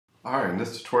Alright, in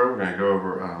this tutorial we're going to go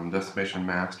over decimation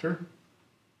master.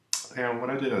 And what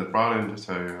I did is I brought in just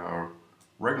a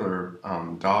regular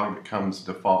dog that comes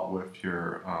default with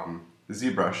your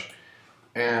ZBrush.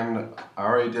 And I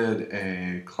already did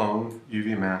a clone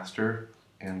UV master,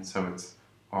 and so it's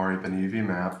already been UV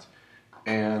mapped.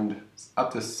 And it's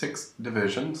up to 6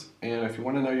 divisions. And if you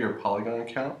want to know your polygon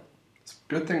count, it's a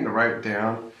good thing to write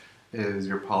down is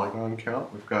your polygon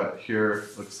count. We've got here,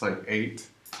 looks like 8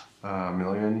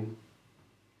 million,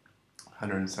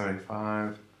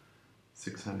 175,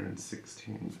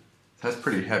 616. So that's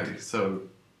pretty heavy. So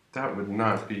that would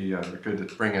not be good to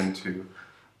bring into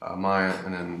Maya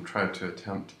and then try to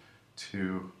attempt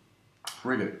to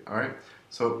rig it. All right.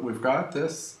 So we've got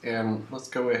this, and let's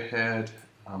go ahead.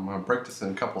 I'm going to break this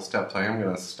in a couple steps. I am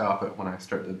going to stop it when I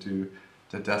start to do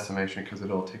the decimation because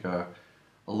it'll take a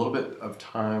little bit of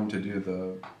time to do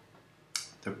the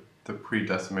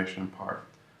pre-decimation part.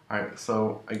 Alright,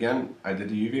 so again, I did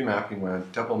the UV mapping. We want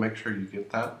to double make sure you get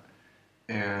that.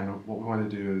 And what we want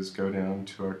to do is go down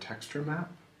to our texture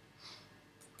map.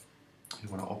 You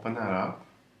want to open that up.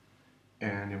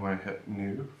 And you want to hit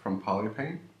New from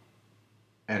Polypaint.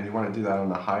 And you want to do that on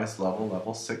the highest level,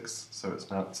 level 6, so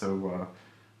it's not so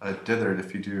dithered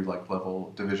if you do like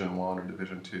level Division 1 or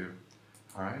Division 2.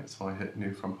 Alright, so I hit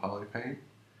New from Polypaint.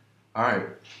 Alright,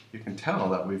 you can tell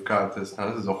that we've got this. Now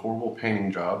this is a horrible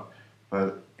painting job,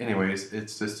 but anyways,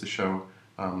 it's just to show,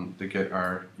 to get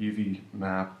our UV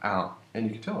map out. And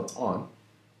you can tell it's on.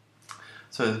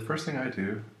 So the first thing I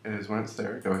do is when it's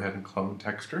there, go ahead and clone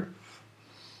texture.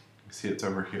 You see it's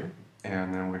over here.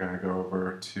 And then we're going to go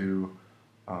over to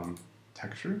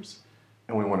textures.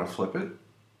 And we want to flip it,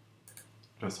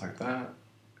 just like that.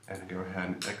 And go ahead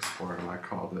and export. And I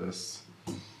call this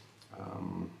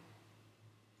dog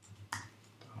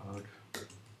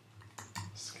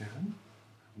skin.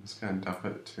 I'm just going to dump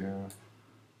it to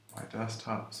my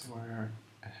desktop somewhere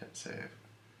and hit save.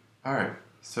 Alright,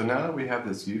 so now that we have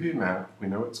this UV map, we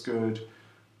know it's good.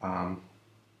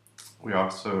 We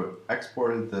also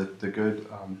exported the good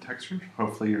texture.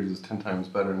 Hopefully yours is 10 times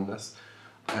better than this.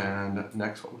 And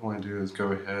next what we want to do is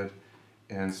go ahead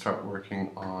and start working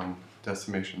on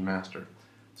decimation master.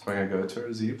 So I'm going to go to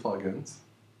our Z plugins,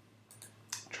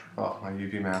 turn off my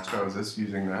UV master. I was just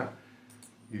using that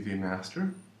UV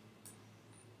master.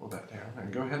 Pull that down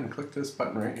and go ahead and click this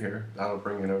button right here. That'll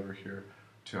bring it over here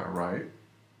to our right.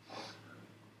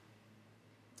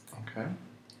 Okay,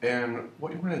 and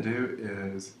what you want to do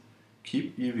is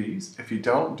keep UVs. If you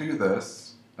don't do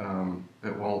this,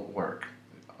 it won't work.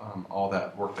 All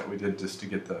that work that we did just to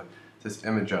get this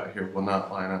image out here will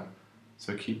not line up.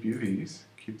 So keep UVs,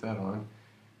 keep that on.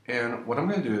 And what I'm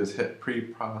going to do is hit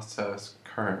pre-process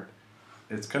current.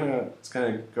 It's gonna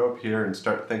go up here and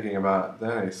start thinking about,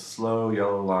 then a slow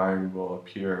yellow line will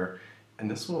appear,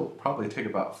 and this will probably take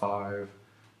about 5,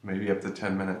 maybe up to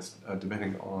 10 minutes,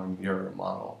 depending on your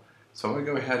model. So I'm gonna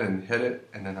go ahead and hit it,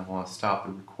 and then I want to stop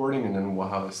the recording, and then we'll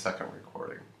have a second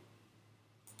recording.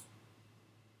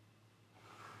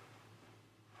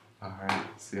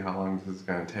 Alright, see how long this is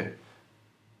gonna take.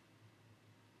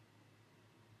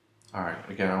 Alright,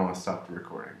 again, I want to stop the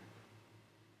recording.